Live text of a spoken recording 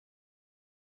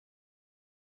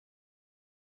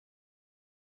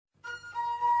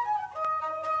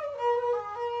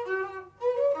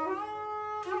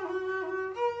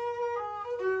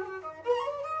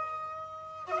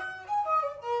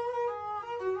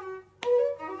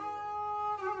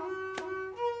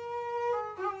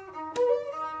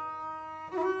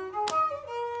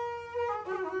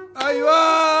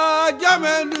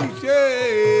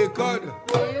Jamenduse kodo.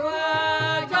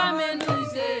 Aywa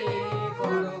jamenduse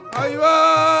kodo. Aywa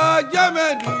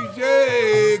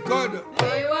jamenduse kodo.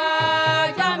 Aywa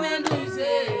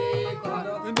jamenduse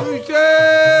kodo. Nduse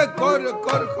kodo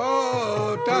kodo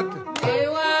kotat.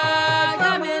 Aywa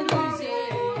jamenduse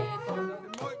kodo.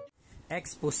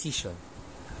 Exposition.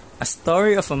 A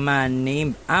story of a man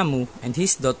named Amu and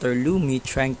his daughter Lumi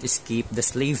trying to escape the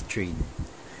slave trade.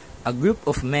 A group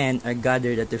of men are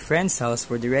gathered at a friend's house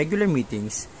for the regular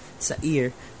meetings.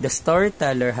 Sair, the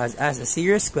storyteller, has asked a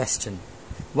serious question.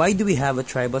 Why do we have a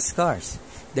tribal scars?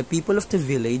 The people of the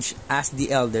village asked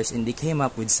the elders and they came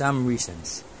up with some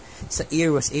reasons.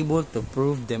 Sair was able to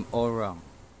prove them all wrong.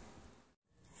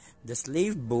 The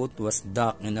slave boat was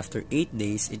docked and after 8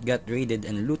 days it got raided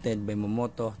and looted by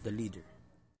Momoto, the leader.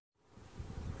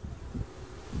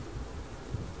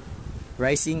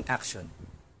 Rising action.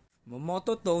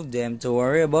 Momoto told them to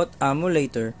worry about Amu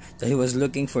later, that he was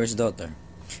looking for his daughter.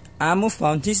 Amu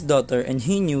found his daughter and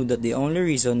he knew that the only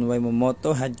reason why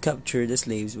Momoto had captured the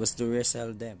slaves was to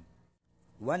resell them.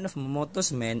 One of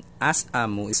Momoto's men asked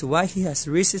Amu is why he has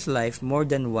risked his life more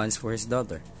than once for his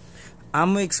daughter.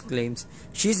 Amu exclaims,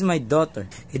 "She's my daughter."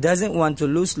 He doesn't want to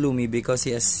lose Lumi because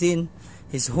he has seen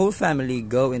his whole family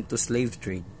go into slave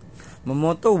trade.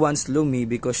 Momoto wants Lumi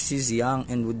because she's young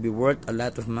and would be worth a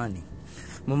lot of money.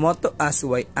 Momoto asked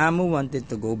why Amu wanted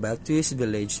to go back to his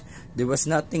village. There was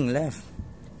nothing left.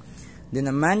 Then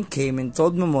a man came and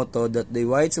told Momoto that the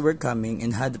whites were coming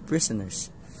and had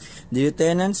prisoners. The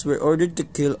lieutenants were ordered to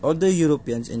kill all the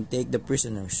Europeans and take the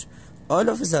prisoners. All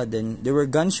of a sudden, there were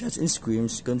gunshots and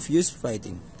screams, confused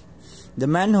fighting. The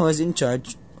man who was in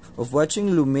charge of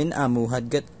watching Lumi and Amu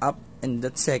had got up, and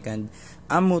that second,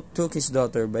 Amu took his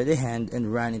daughter by the hand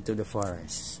and ran into the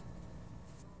forest.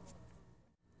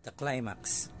 The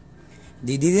climax.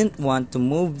 They didn't want to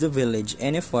move the village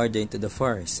any farther into the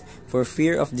forest for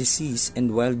fear of disease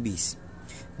and wild beasts.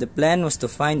 The plan was to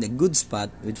find a good spot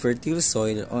with fertile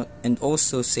soil and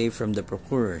also safe from the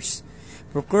procurers.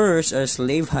 Procurers are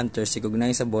slave hunters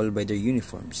recognizable by their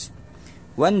uniforms.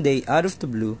 One day, out of the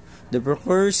blue, the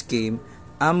procurers came.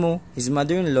 Amu, his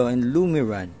mother-in-law, and Lumi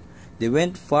ran. They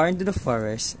went far into the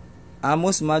forest.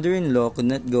 Amu's mother-in-law could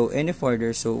not go any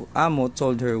farther, so Amu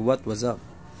told her what was up.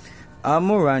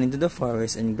 Amu ran into the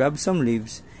forest and grabbed some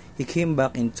leaves. He came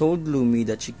back and told Lumi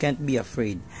that she can't be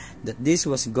afraid, that this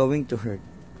was going to hurt.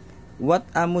 What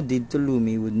Amu did to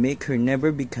Lumi would make her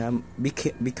never become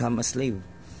a slave.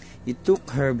 He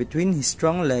took her between his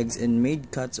strong legs and made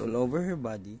cuts all over her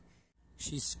body.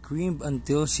 She screamed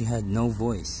until she had no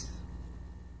voice.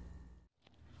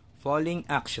 Falling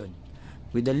action.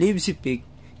 With the leaves he picked,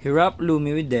 he wrapped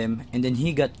Lumi with them and then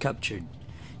he got captured.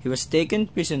 He was taken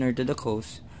prisoner to the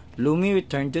coast. Lumi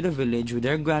returned to the village with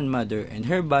her grandmother and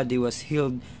her body was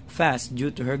healed fast due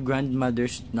to her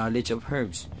grandmother's knowledge of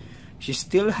herbs. She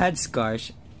still had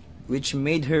scars, which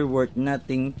made her worth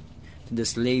nothing to the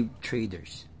slave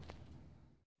traders.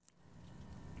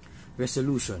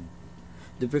 Resolution.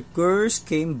 The procurers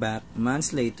came back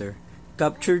months later,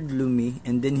 captured Lumi,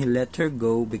 and then he let her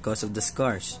go because of the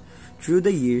scars. Through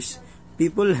the years,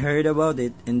 people heard about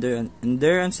it and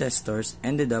their ancestors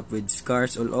ended up with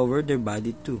scars all over their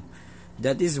body too.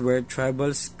 That is where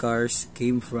tribal scars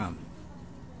came from.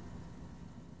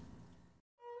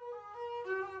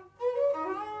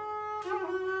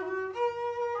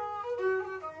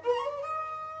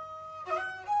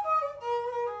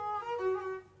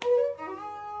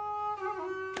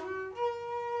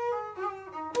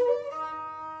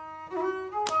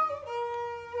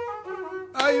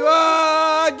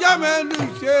 Aywa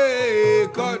jamenduse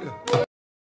kodo.